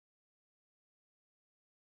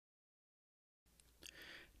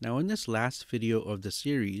Now in this last video of the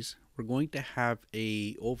series, we're going to have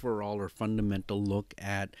a overall or fundamental look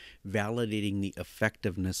at validating the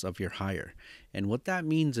effectiveness of your hire. And what that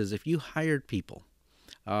means is if you hired people,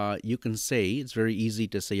 you can say, it's very easy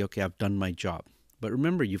to say, okay, I've done my job. But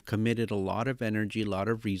remember, you've committed a lot of energy, a lot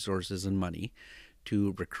of resources and money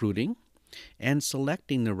to recruiting and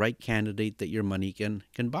selecting the right candidate that your money can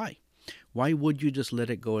buy. Why would you just let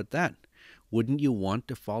it go at that? Wouldn't you want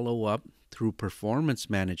to follow up through performance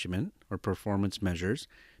management or performance measures,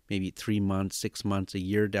 maybe 3 months, 6 months, a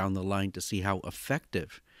year down the line to see how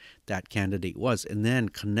effective that candidate was, and then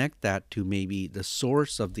connect that to maybe the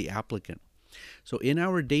source of the applicant? So in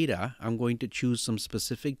our data, I'm going to choose some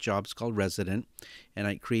specific jobs called resident, and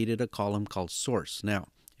I created a column called source. Now,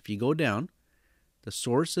 if you go down, the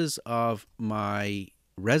sources of my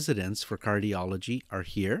residents for cardiology are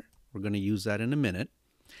here. We're going to use that in a minute.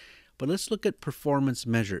 But let's look at performance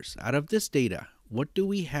measures. Out of this data, what do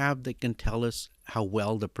we have that can tell us how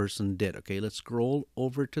well the person did? Okay, let's scroll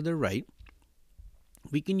over to the right.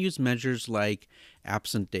 We can use measures like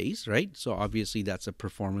absent days, right? So obviously that's a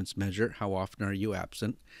performance measure. How often are you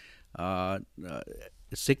absent?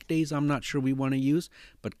 Sick days, I'm not sure we want to use,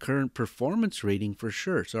 but current performance rating for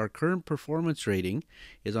sure. So our current performance rating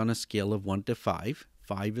is on a scale of 1 to 5.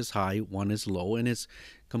 5 is high, 1 is low, and it's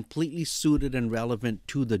completely suited and relevant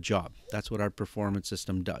to the job. That's what our performance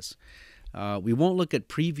system does. We won't look at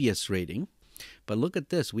previous rating, but look at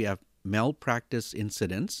this. We have malpractice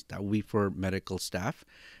incidents, that will be for medical staff,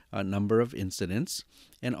 a number of incidents,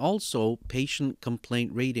 and also patient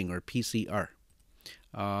complaint rating or PCR.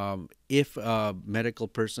 If a medical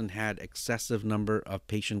person had excessive number of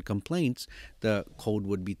patient complaints, the code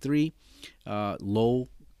would be 3. Low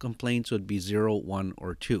complaints would be 0, 1,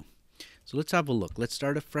 or 2. So let's have a look. Let's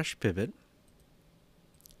start a fresh pivot.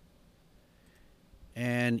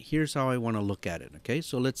 And here's how I want to look at it. Okay,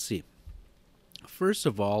 so let's see. First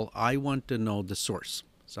of all, I want to know the source.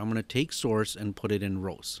 So I'm going to take source and put it in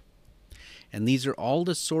rows. And these are all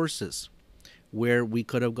the sources where we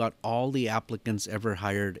could have got all the applicants ever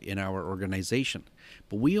hired in our organization.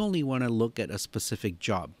 But we only want to look at a specific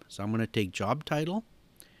job. So I'm going to take job title,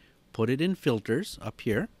 put it in filters up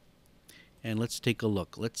here, and let's take a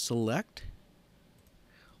look. Let's select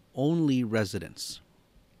only residents.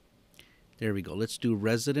 There we go. Let's do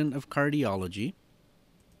resident of cardiology.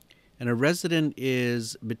 And a resident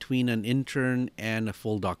is between an intern and a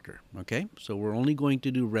full doctor. Okay, so we're only going to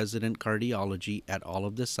do resident cardiology at all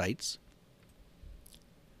of the sites.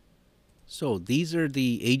 So these are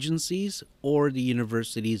the agencies or the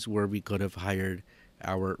universities where we could have hired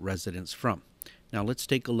our residents from. Now let's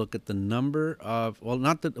take a look at the number of,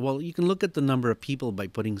 you can look at the number of people by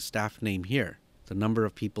putting staff name here. The number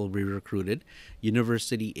of people we recruited.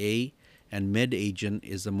 University A and MedAgent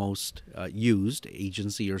is the most used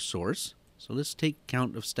agency or source. So let's take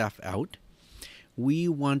count of staff out. We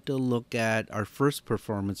want to look at our first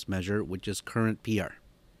performance measure, which is current PR.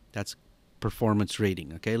 That's performance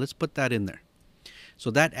rating. Okay, let's put that in there. So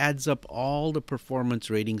that adds up all the performance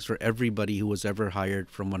ratings for everybody who was ever hired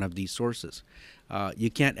from one of these sources. You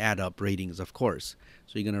can't add up ratings, of course.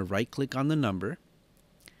 So you're going to right click on the number,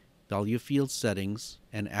 value field settings,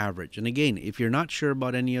 and average. And again, if you're not sure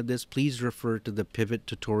about any of this, please refer to the pivot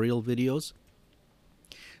tutorial videos.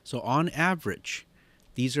 So on average,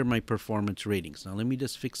 these are my performance ratings. Now let me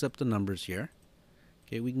just fix up the numbers here.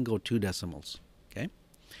 Okay, we can go 2 decimals. Okay,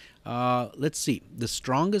 let's see. The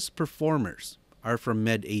strongest performers are from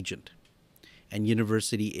MedAgent and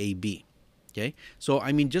University AB. Okay, so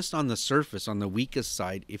I mean, just on the surface, on the weakest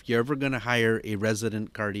side, if you're ever going to hire a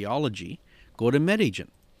resident cardiology, go to MedAgent.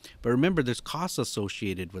 But remember, there's costs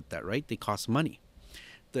associated with that, right? They cost money.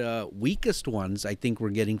 The weakest ones, I think, we're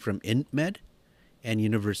getting from IntMed and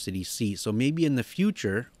University C. So maybe in the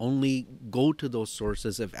future, only go to those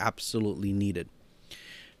sources if absolutely needed.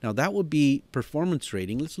 Now, that would be performance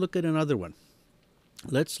rating. Let's look at another one.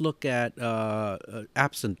 Let's look at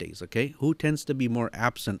absent days, okay? Who tends to be more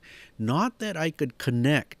absent? Not that I could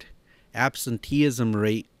connect absenteeism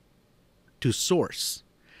rate to source.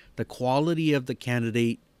 The quality of the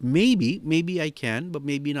candidate, maybe I can, but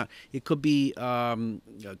maybe not. It could be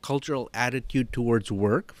cultural attitude towards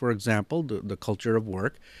work, for example, the culture of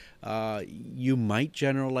work. You might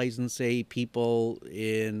generalize and say people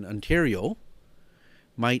in Ontario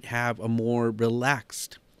might have a more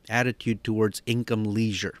relaxed attitude towards income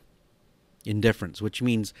leisure indifference, which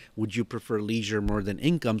means would you prefer leisure more than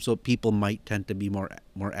income? So people might tend to be more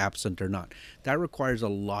absent or not. That requires a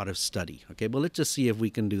lot of study. Okay, but let's just see if we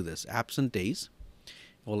can do this. Absent days,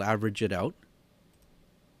 we'll average it out.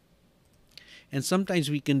 And sometimes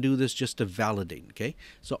we can do this just to validate. Okay,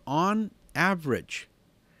 so on average,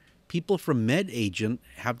 people from med agent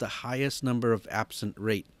have the highest number of absent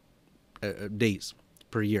rate days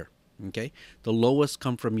per year. Okay, the lowest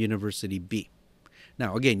come from University B.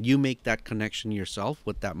 Now, again, you make that connection yourself,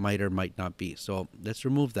 what that might or might not be. So let's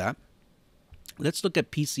remove that. Let's look at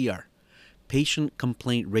PCR, patient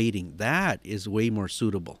complaint rating. That is way more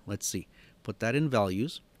suitable. Let's see. Put that in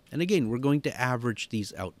values. And again, we're going to average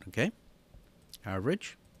these out, okay?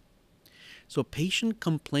 Average. So patient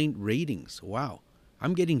complaint ratings. Wow.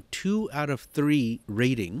 I'm getting 2 out of 3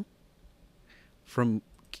 rating from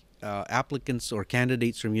applicants or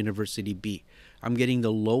candidates from University B. I'm getting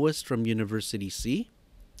the lowest from University C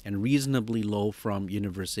and reasonably low from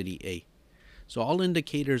University A. So all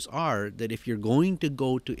indicators are that if you're going to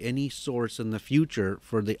go to any source in the future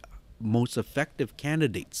for the most effective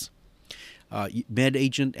candidates,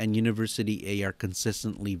 MedAgent and University A are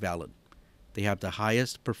consistently valid. They have the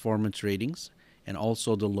highest performance ratings and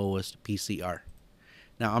also the lowest PCR.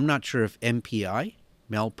 Now, I'm not sure if MPI,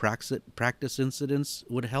 malpractice incidents,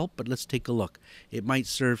 would help, but let's take a look. It might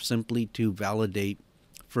serve simply to validate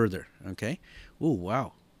further, okay? Oh,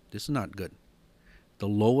 wow, this is not good. The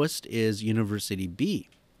lowest is University B,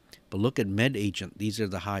 but look at MedAgent. These are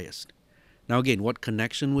the highest. Now, again, what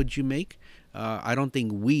connection would you make? I don't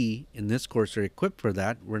think we in this course are equipped for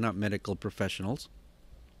that. We're not medical professionals.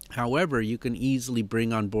 However, you can easily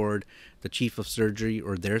bring on board the chief of surgery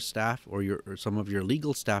or their staff or some of your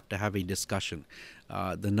legal staff to have a discussion.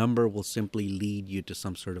 The number will simply lead you to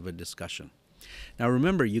some sort of a discussion. Now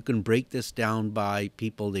remember, you can break this down by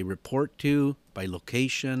people they report to, by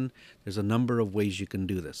location. There's a number of ways you can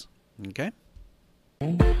do this. Okay?